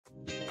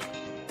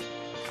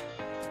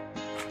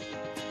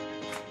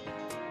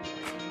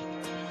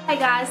Hey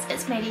guys,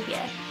 it's Maddie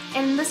here,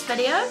 and in this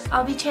video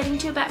I'll be chatting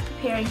to you about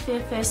preparing for your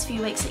first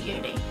few weeks at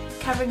uni,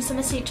 covering some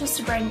essentials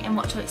to bring and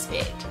what to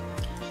expect.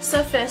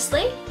 So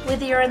firstly,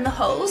 whether you're in the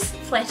halls,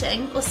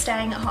 flatting or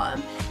staying at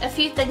home, a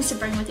few things to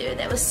bring with you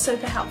that was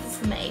super helpful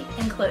for me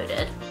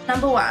included: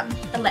 number 1,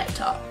 a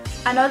laptop.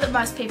 I know that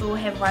most people will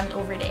have one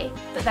already,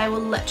 but they will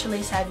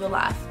literally save your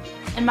life.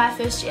 In my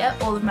first year,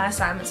 all of my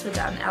assignments were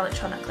done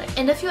electronically.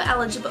 And if you're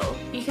eligible,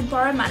 you can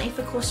borrow money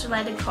for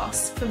course-related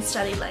costs from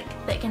StudyLink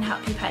that can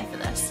help you pay for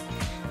this.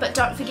 But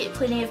don't forget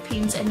plenty of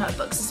pens and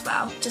notebooks as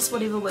well, just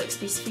whatever works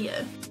best for you.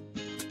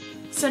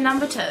 So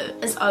number 2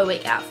 is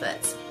O-Week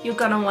outfits. You're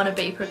gonna want to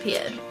be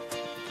prepared.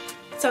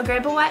 So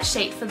grab a white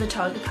sheet for the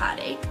toga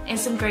party and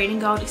some green and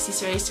gold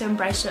accessories to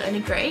embrace your inner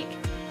Greek.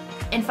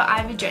 And for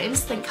Ivy Dreams,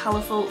 think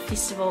colourful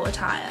festival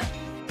attire.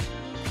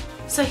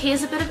 So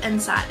here's a bit of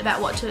insight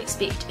about what to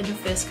expect in the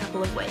first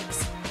couple of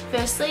weeks.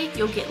 Firstly,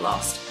 you'll get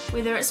lost.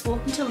 Whether it's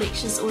walking to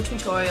lectures or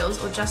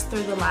tutorials or just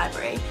through the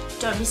library,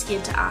 don't be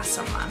scared to ask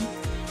someone.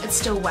 It's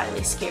still way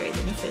less scary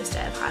than your first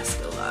day of high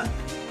school though.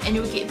 And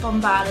you'll get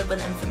bombarded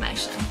with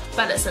information,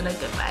 but it's in a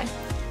good way.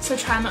 So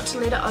try not to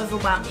let it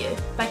overwhelm you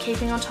by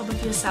keeping on top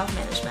of your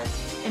self-management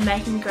and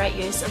making great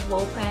use of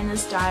wall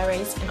planners,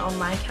 diaries and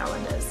online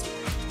calendars.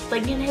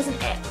 Lincoln has an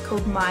app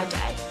called My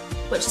Day,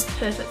 which is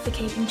perfect for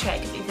keeping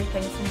track of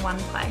everything from one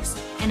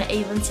place, and it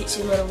even sets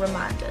you little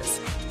reminders.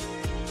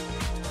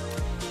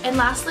 And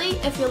lastly,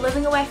 if you're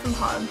living away from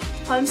home,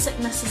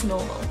 homesickness is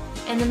normal,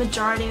 and the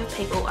majority of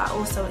people are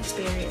also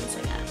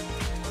experiencing it.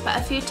 But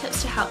a few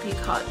tips to help you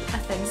cope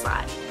are things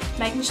like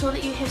making sure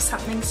that you have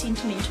something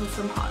sentimental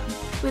from home,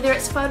 whether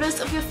it's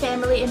photos of your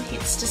family and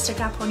pets to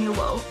stick up on your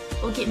wall,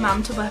 or get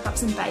mum to whip up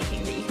some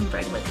baking that you can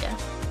bring with you.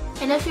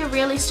 And if you're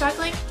really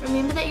struggling,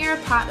 remember that you're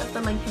a part of the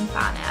Lincoln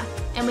Far now,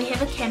 and we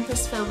have a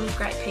campus filled with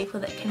great people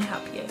that can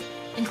help you,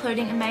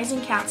 including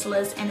amazing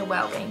counsellors and a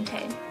wellbeing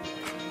team.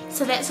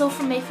 So that's all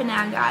from me for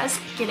now guys,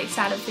 get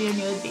excited for your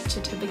new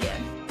adventure to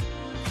begin.